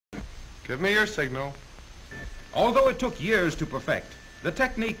Give me your signal. Although it took years to perfect, the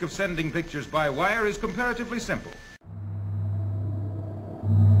technique of sending pictures by wire is comparatively simple.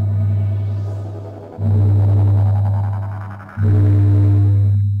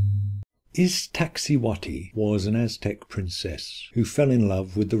 Iztaccíhuatl was an Aztec princess who fell in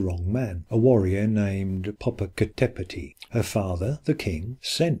love with the wrong man, a warrior named Popocatépetl. Her father, the king,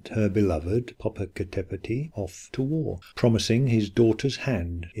 sent her beloved Popocatépetl off to war, promising his daughter's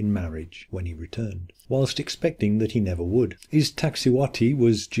hand in marriage when he returned, whilst expecting that he never would. Iztaccíhuatl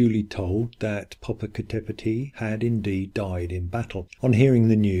was duly told that Popocatépetl had indeed died in battle. On hearing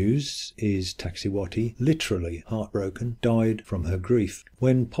the news, Iztaccíhuatl, literally heartbroken, died from her grief.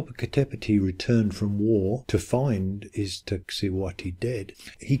 When Popocatépetl returned from war to find Iztaccíhuatl dead,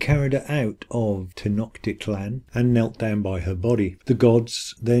 he carried her out of Tenochtitlan and knelt down by her body. The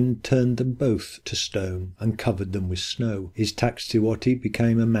gods then turned them both to stone and covered them with snow. Iztaccíhuatl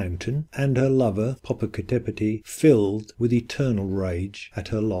became a mountain, and her lover, Popocatépetl, filled with eternal rage at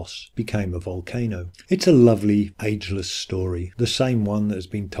her loss, became a volcano. It's a lovely, ageless story, the same one that has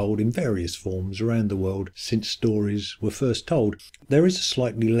been told in various forms around the world since stories were first told. There is a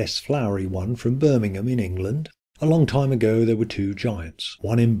slightly less flowery one from Birmingham in England. A long time ago there were two giants,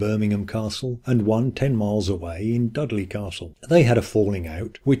 one in Birmingham Castle and one 10 miles away in Dudley Castle. They had a falling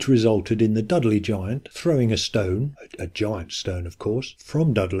out, which resulted in the Dudley giant throwing a stone, a giant stone of course,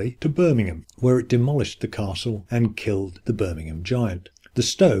 from Dudley to Birmingham, where it demolished the castle and killed the Birmingham giant. The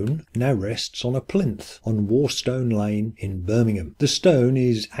stone now rests on a plinth on Warstone Lane in Birmingham. The stone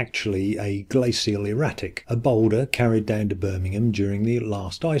is actually a glacial erratic, a boulder carried down to Birmingham during the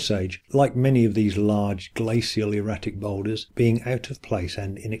last ice age. Like many of these large glacial erratic boulders, being out of place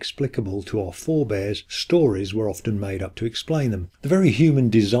and inexplicable to our forebears, stories were often made up to explain them. The very human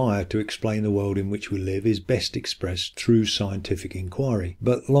desire to explain the world in which we live is best expressed through scientific inquiry.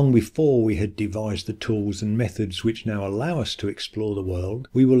 But long before we had devised the tools and methods which now allow us to explore the world,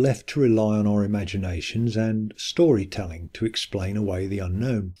 we were left to rely on our imaginations and storytelling to explain away the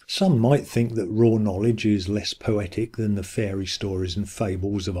unknown. Some might think that raw knowledge is less poetic than the fairy stories and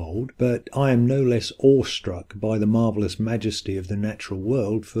fables of old, but I am no less awestruck by the marvellous majesty of the natural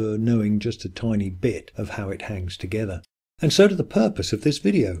world for knowing just a tiny bit of how it hangs together. And so to the purpose of this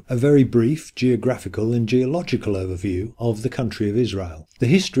video, a very brief geographical and geological overview of the country of Israel. The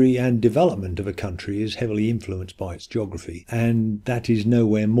history and development of a country is heavily influenced by its geography, and that is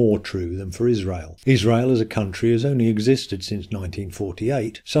nowhere more true than for Israel. Israel as a country has only existed since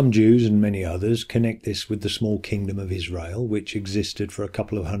 1948. Some Jews and many others connect this with the small kingdom of Israel, which existed for a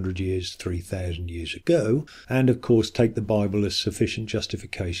couple of hundred years, 3,000 years ago, and of course take the Bible as sufficient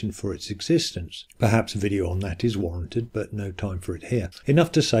justification for its existence. Perhaps a video on that is warranted, but no time for it here.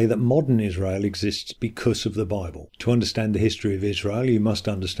 Enough to say that modern Israel exists because of the Bible. To understand the history of Israel, you must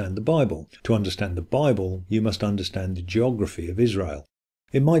understand the Bible. To understand the Bible, you must understand the geography of Israel.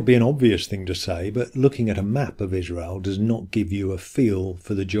 It might be an obvious thing to say, but looking at a map of Israel does not give you a feel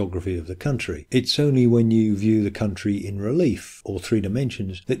for the geography of the country. It's only when you view the country in relief, or 3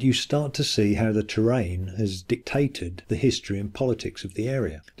 dimensions, that you start to see how the terrain has dictated the history and politics of the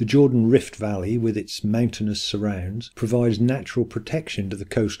area. The Jordan Rift Valley, with its mountainous surrounds, provides natural protection to the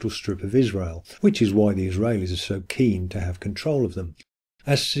coastal strip of Israel, which is why the Israelis are so keen to have control of them.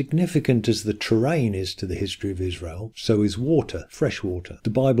 As significant as the terrain is to the history of Israel, so is water, fresh water.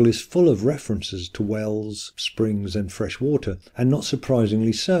 The Bible is full of references to wells, springs and fresh water, and not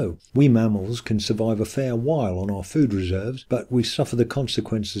surprisingly so. We mammals can survive a fair while on our food reserves, but we suffer the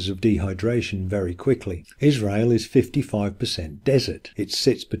consequences of dehydration very quickly. Israel is 55% desert. It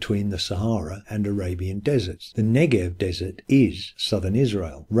sits between the Sahara and Arabian deserts. The Negev desert is southern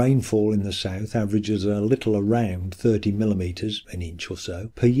Israel. Rainfall in the south averages a little around 30 millimeters, an inch or so,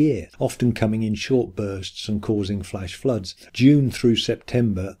 per year, often coming in short bursts and causing flash floods. June through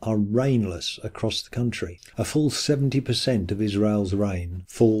September are rainless across the country. A full 70% of Israel's rain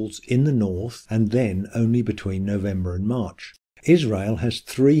falls in the north and then only between November and March. Israel has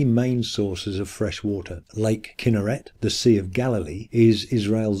 3 main sources of fresh water. Lake Kinneret, the Sea of Galilee, is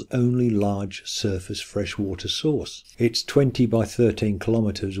Israel's only large surface freshwater source. It's 20 by 13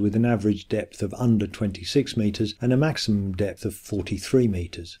 kilometres with an average depth of under 26 metres and a maximum depth of 43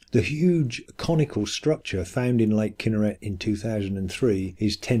 metres. The huge conical structure found in Lake Kinneret in 2003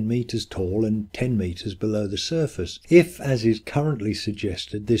 is 10 metres tall and 10 metres below the surface. If, as is currently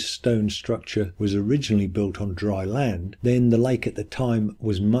suggested, this stone structure was originally built on dry land, then the lake at the time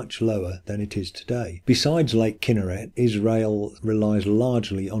was much lower than it is today. Besides Lake Kinneret, Israel relies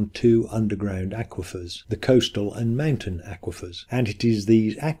largely on two underground aquifers, the coastal and mountain aquifers, and it is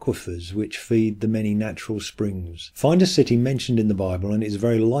these aquifers which feed the many natural springs. Find a city mentioned in the Bible and it is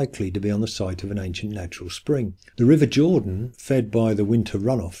very likely to be on the site of an ancient natural spring. The River Jordan, fed by the winter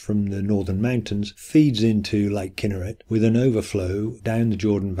runoff from the northern mountains, feeds into Lake Kinneret with an overflow down the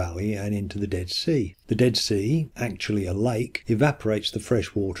Jordan Valley and into the Dead Sea. The Dead Sea, actually a lake, evaporates the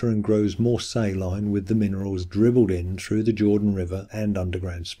fresh water and grows more saline with the minerals dribbled in through the Jordan River and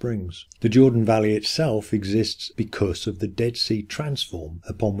underground springs. The Jordan Valley itself exists because of the Dead Sea transform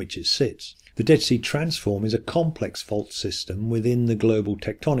upon which it sits. The Dead Sea transform is a complex fault system within the global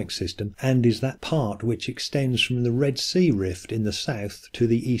tectonic system and is that part which extends from the Red Sea Rift in the south to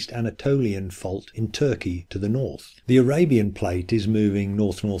the East Anatolian Fault in Turkey to the north. The Arabian Plate is moving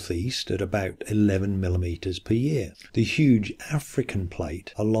north-northeast at about 11 millimeters per year. The huge African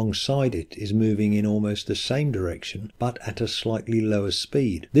Plate alongside it is moving in almost the same direction but at a slightly lower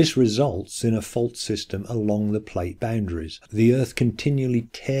speed. This results in a fault system along the plate boundaries. The Earth continually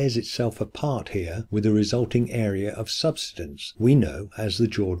tears itself apart here with a resulting area of subsidence we know as the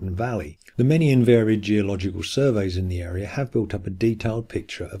Jordan Valley. The many and varied geological surveys in the area have built up a detailed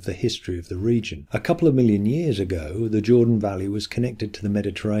picture of the history of the region. A couple of million years ago, the Jordan Valley was connected to the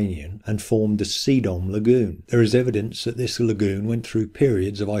Mediterranean and formed the Sedom Lagoon. There is evidence that this lagoon went through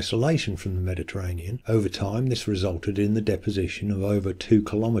periods of isolation from the Mediterranean. Over time, this resulted in the deposition of over 2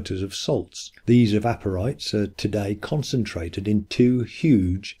 kilometers of salts. These evaporites are today concentrated in two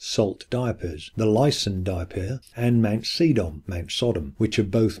huge salt diapirs, the Lyson diapir and Mount Sodom, which are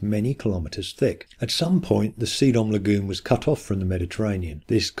both many kilometers thick. At some point, the Sedom Lagoon was cut off from the Mediterranean.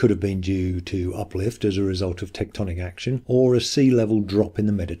 This could have been due to uplift as a result of tectonic action or a sea level drop in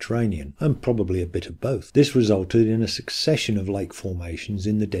the Mediterranean, and probably a bit of both. This resulted in a succession of lake formations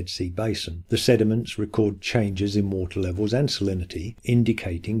in the Dead Sea Basin. The sediments record changes in water levels and salinity,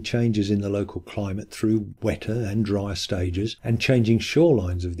 indicating changes in the local climate through wetter and drier stages, and changing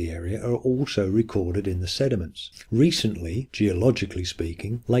shorelines of the area are also recorded in the sediments. Recently, geologically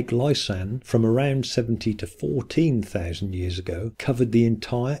speaking, Lake Lysan, from around 70 to 14,000 years ago, covered the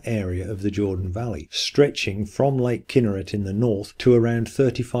entire area of the Jordan Valley, stretching from Lake Kinneret in the north to around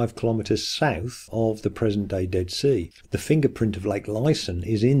 35 kilometers south of the present-day Dead Sea. The fingerprint of Lake Lysan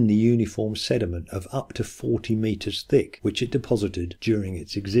is in the uniform sediment of up to 40 meters thick, which it deposited during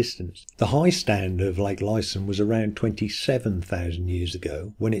its existence. The high stand of Lake Lysan was around 27,000 years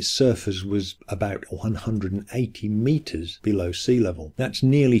ago, when its surface was about 180 meters below sea level. That's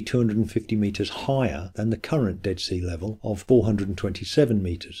nearly 250 meters higher than the current Dead Sea level of 427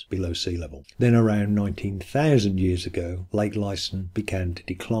 meters below sea level. Then around 19,000 years ago, Lake Lysan began to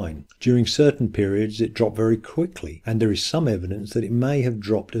decline. During certain periods it dropped very quickly, and there is some evidence that it may have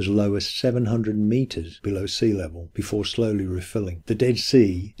dropped as low as 700 meters below sea level before slowly refilling. The Dead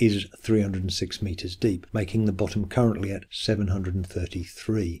Sea is 306 meters deep, making the bottom currently at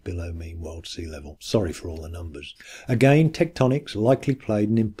 733 below mean world sea level. Sorry for all the numbers. Again, tectonics likely played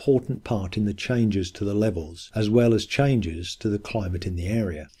an important part in the changes to the levels, as well as changes to the climate in the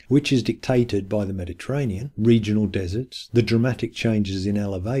area, which is dictated by the Mediterranean, regional deserts, the dramatic changes in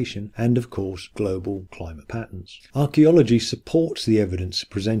elevation, and of course global climate patterns. Archaeology supports the evidence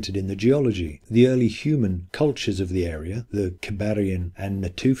presented in the geology. The early human cultures of the area, the Kebarian and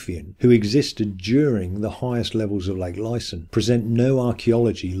Natufian, who existed during the highest levels of Lake Lysan, present no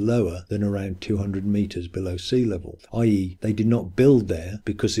archaeology lower than around 200 meters below sea level, i.e. they did not build there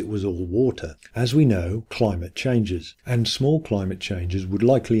because it was all water. As we know, climate changes, and small climate changes would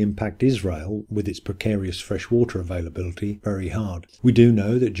likely impact Israel with its precarious freshwater availability very hard. We do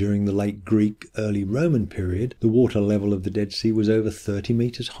know that during the late Greek, early Roman period, the water level of the Dead Sea was over 30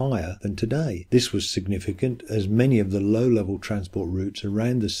 meters higher than today. This was significant as many of the low-level transport routes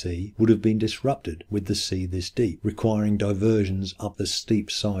around the sea would have been disrupted with the sea this deep, requiring diversions up the steep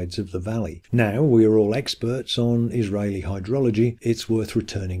sides of the valley. Now we are all experts on Israeli hydrology, it's worth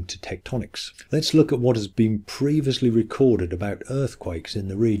returning to tectonics. Let's look at what has been previously recorded about earthquakes in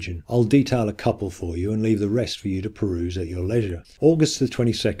the region. I'll detail a couple for you and leave the rest for you to peruse at your leisure. August the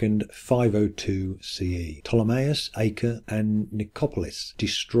 22nd, 502 CE. Ptolemaeus, Acre and Nicopolis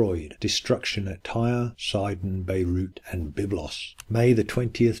destroyed. Destruction at Tyre, Sidon, Beirut and Byblos. May the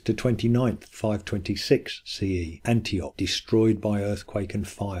 20th to 29th, 526 CE. Antioch destroyed by earthquake and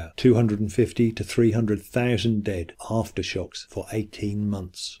fire. fire, 250 to 300,000 dead, aftershocks for 18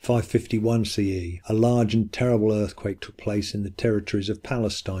 months. 551 CE, a large and terrible earthquake took place in the territories of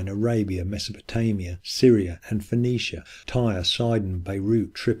Palestine, Arabia, Mesopotamia, Syria and Phoenicia. Tyre, Sidon,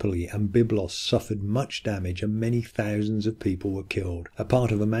 Beirut, Tripoli and Byblos suffered much damage and many thousands of people were killed. A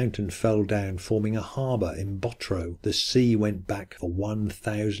part of a mountain fell down, forming a harbour in Botro. The sea went back for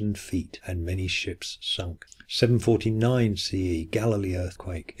 1,000 feet and many ships sunk. 749 CE, Galilee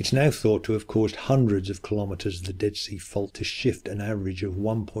earthquake. It's now thought to have caused hundreds of kilometres of the Dead Sea Fault to shift an average of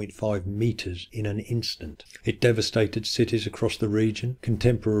 1.5 metres in an instant. It devastated cities across the region.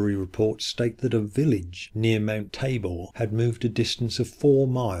 Contemporary reports state that a village near Mount Tabor had moved a distance of 4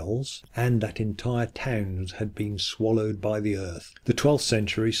 miles and that entire towns had been swallowed by the earth. The 12th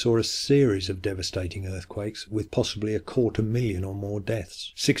century saw a series of devastating earthquakes with possibly 250,000 or more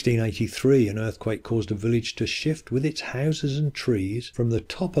deaths. 1683, an earthquake caused a village to shift with its houses and trees from the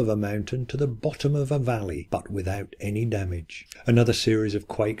top of a mountain to the bottom of a valley, but without any damage. Another series of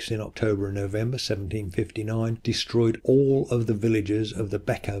quakes in October and November 1759 destroyed all of the villages of the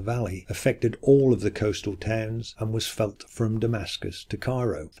Bekaa Valley, affected all of the coastal towns, and was felt from Damascus to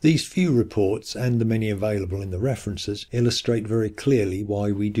Cairo. These few reports, and the many available in the references, illustrate very clearly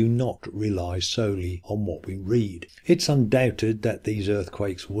why we do not rely solely on what we read. It's undoubted that these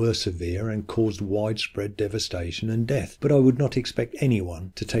earthquakes were severe and caused widespread devastation and death, but I would not expect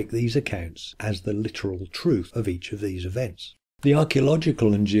anyone to take these accounts as the literal truth of each of these events. The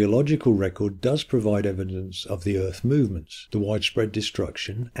archaeological and geological record does provide evidence of the earth movements, the widespread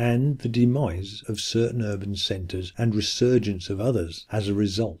destruction, and the demise of certain urban centres and resurgence of others as a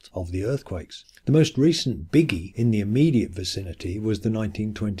result of the earthquakes. The most recent biggie in the immediate vicinity was the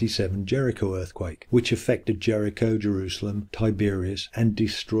 1927 Jericho earthquake, which affected Jericho, Jerusalem, Tiberias, and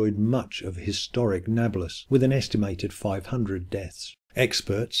destroyed much of historic Nablus, with an estimated 500 deaths.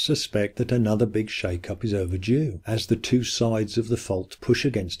 Experts suspect that another big shake-up is overdue. As the two sides of the fault push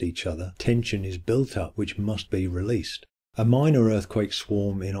against each other, tension is built up which must be released. A minor earthquake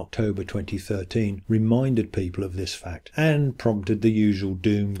swarm in October 2013 reminded people of this fact and prompted the usual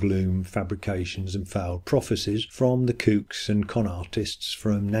doom-gloom fabrications and foul prophecies from the kooks and con artists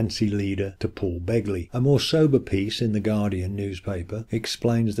from Nancy Leader to Paul Begley. A more sober piece in the Guardian newspaper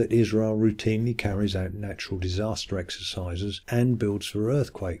explains that Israel routinely carries out natural disaster exercises and builds for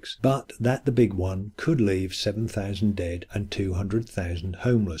earthquakes, but that the big one could leave 7,000 dead and 200,000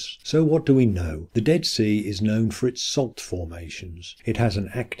 homeless. So what do we know? The Dead Sea is known for its salt formations. It has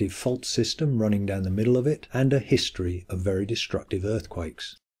an active fault system running down the middle of it and a history of very destructive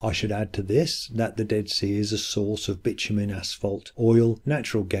earthquakes. I should add to this that the Dead Sea is a source of bitumen asphalt, oil,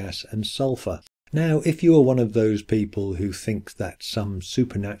 natural gas and sulphur. Now, if you are one of those people who think that some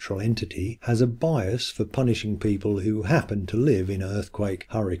supernatural entity has a bias for punishing people who happen to live in earthquake,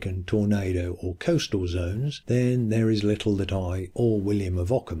 hurricane, tornado or coastal zones, then there is little that I or William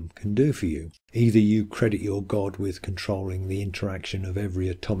of Ockham can do for you. Either you credit your God with controlling the interaction of every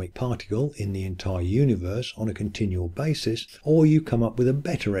atomic particle in the entire universe on a continual basis, or you come up with a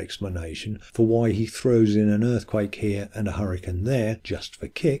better explanation for why he throws in an earthquake here and a hurricane there just for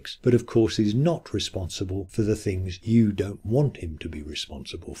kicks, but of course is not responsible for the things you don't want him to be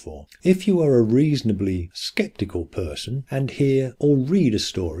responsible for. If you are a reasonably sceptical person and hear or read a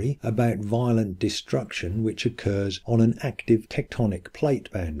story about violent destruction which occurs on an active tectonic plate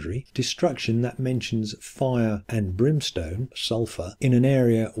boundary, destruction that mentions fire and brimstone, sulphur, in an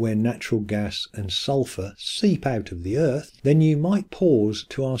area where natural gas and sulphur seep out of the earth, then you might pause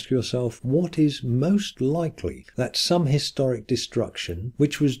to ask yourself what is most likely: that some historic destruction,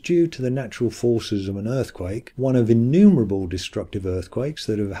 which was due to the natural forces of an earthquake, one of innumerable destructive earthquakes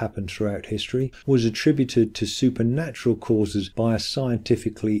that have happened throughout history, was attributed to supernatural causes by a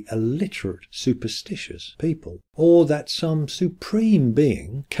scientifically illiterate, superstitious people, or that some supreme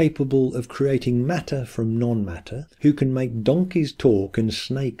being capable of creating matter from non-matter, who can make donkeys talk and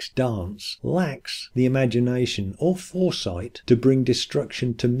snakes dance, lacks the imagination or foresight to bring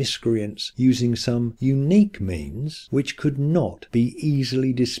destruction to miscreants using some unique means which could not be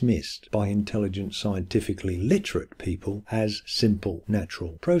easily dismissed by intelligent, scientifically literate people as simple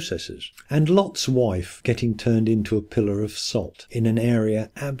natural processes. And Lot's wife getting turned into a pillar of salt in an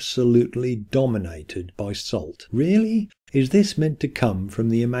area absolutely dominated by salt. Really? Is this meant to come from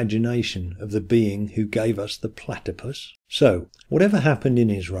the imagination of the being who gave us the platypus? So, whatever happened in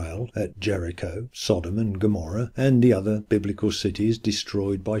Israel, at Jericho, Sodom and Gomorrah, and the other biblical cities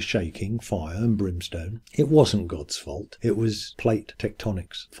destroyed by shaking, fire and brimstone, it wasn't God's fault. It was plate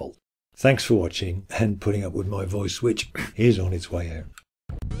tectonics' fault. Thanks for watching and putting up with my voice, which is on its way out.